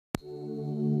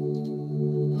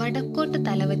വടക്കോട്ട്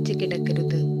തലവച്ച്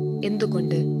കിടക്കരുത്.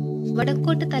 എന്തുകൊണ്ട്?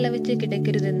 വടക്കോട്ട് തലവച്ച്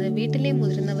കിടക്കരുതെന്ന് വീട്ടിലെ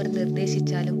മുതിർന്നവർ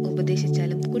നിർദ്ദേശിച്ചാലും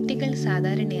ഉപദേശിച്ചാലും കുട്ടികൾ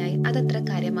സാധാരണയായി അതത്ര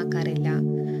കാര്യമാക്കാറില്ല.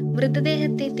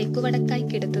 മൃതദേഹത്തെ തെക്കുവടക്കായി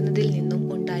കിടത്തുന്നതിൽ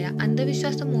നിന്നും ഉണ്ടായ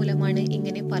അന്ധവിശ്വാസം മൂലമാണ്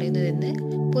ഇങ്ങനെ പറയുന്നതെന്ന്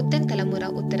പുത്തൻ തലമുറ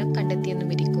ഉത്തരം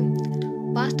കണ്ടെത്തിയെന്നുമിരിക്കും.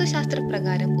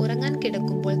 വാസ്തുശാസ്ത്രപ്രകാരം ഉറങ്ങാൻ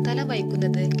കിടക്കുമ്പോൾ തല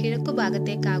വയ്ക്കുന്നത്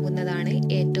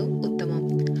കിഴക്കുഭാഗത്തേക്കാകുന്നതാണ് ഏറ്റവും ഉത്തമം.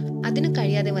 അതിനു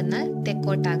കഴിയാതെ വന്നാൽ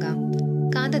തെക്കോട്ടാകാം.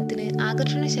 കാന്തത്തിന്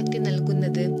ആകർഷണ ശക്തി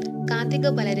നൽകുന്നത് കാന്തിക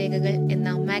ബലരേഖകൾ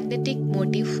എന്ന മാഗ്നറ്റിക്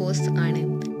മോട്ടീവ് ഫോഴ്സ്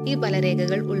ആണ്. ഈ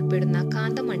ബലരേഖകൾ ഉൾപ്പെടുന്ന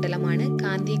കാന്തമണ്ഡലമാണ്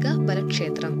കാന്തിക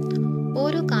ബലക്ഷേത്രം.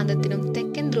 ഓരോ കാന്തത്തിനും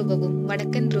തെക്കൻ ധ്രുവവും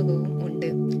വടക്കൻ ധ്രുവവും ഉണ്ട്.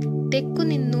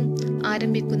 തെക്കുനിന്നും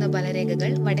ആരംഭിക്കുന്ന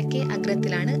ബലരേഖകൾ വടക്കേ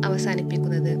അഗ്രത്തിലാണ്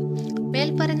അവസാനിപ്പിക്കുന്നത്.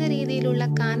 മേൽപ്പറഞ്ഞ രീതിയിലുള്ള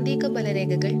കാന്തിക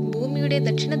ബലരേഖകൾ ഭൂമിയുടെ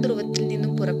ദക്ഷിണ ധ്രുവത്തിൽ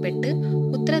നിന്നും പുറപ്പെട്ട്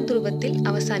ഉത്തരധ്രുവത്തിൽ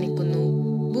അവസാനിക്കുന്നു.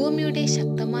 ഭൂമിയുടെ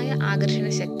ശക്തമായ ആകർഷണ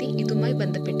ശക്തി ഇതുമായി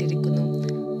ബന്ധപ്പെട്ടിരിക്കുന്നു.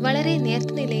 വളരെ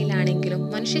നേർത്ത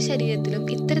നിലയിലാണെങ്കിലും മനുഷ്യ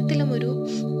ശരീരത്തിലും ഇത്തരത്തിലുമൊരു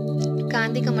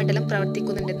കാന്തിക മണ്ഡലം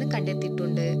പ്രവർത്തിക്കുന്നുണ്ടെന്ന്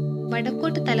കണ്ടെത്തിയിട്ടുണ്ട്.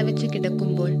 വടക്കോട്ട് തലവെച്ച്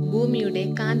കിടക്കുമ്പോൾ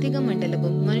ഭൂമിയുടെ കാന്തിക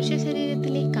മണ്ഡലവും മനുഷ്യ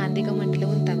ശരീരത്തിലെ കാന്തിക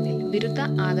മണ്ഡലവും തമ്മിൽ വിരുദ്ധ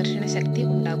ആകർഷണ ശക്തി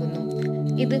ഉണ്ടാകുന്നു.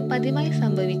 ഇത് പതിവായി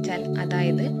സംഭവിച്ചാൽ,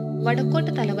 അതായത്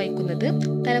വടക്കോട്ട്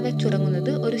തലവച്ചുറങ്ങുന്നത്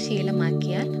ഒരു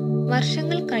ശീലമാക്കിയാൽ,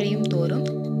 വർഷങ്ങൾ കഴിയും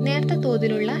തോറും നേർത്ത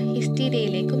തോതിലുള്ള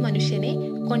ഹിസ്റ്റീരിയയിലേക്ക് മനുഷ്യനെ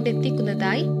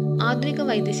കൊണ്ടെത്തിക്കുന്നതായി ആധുനിക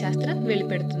വൈദ്യശാസ്ത്രം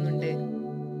വെളിപ്പെടുത്തുന്നുണ്ട്.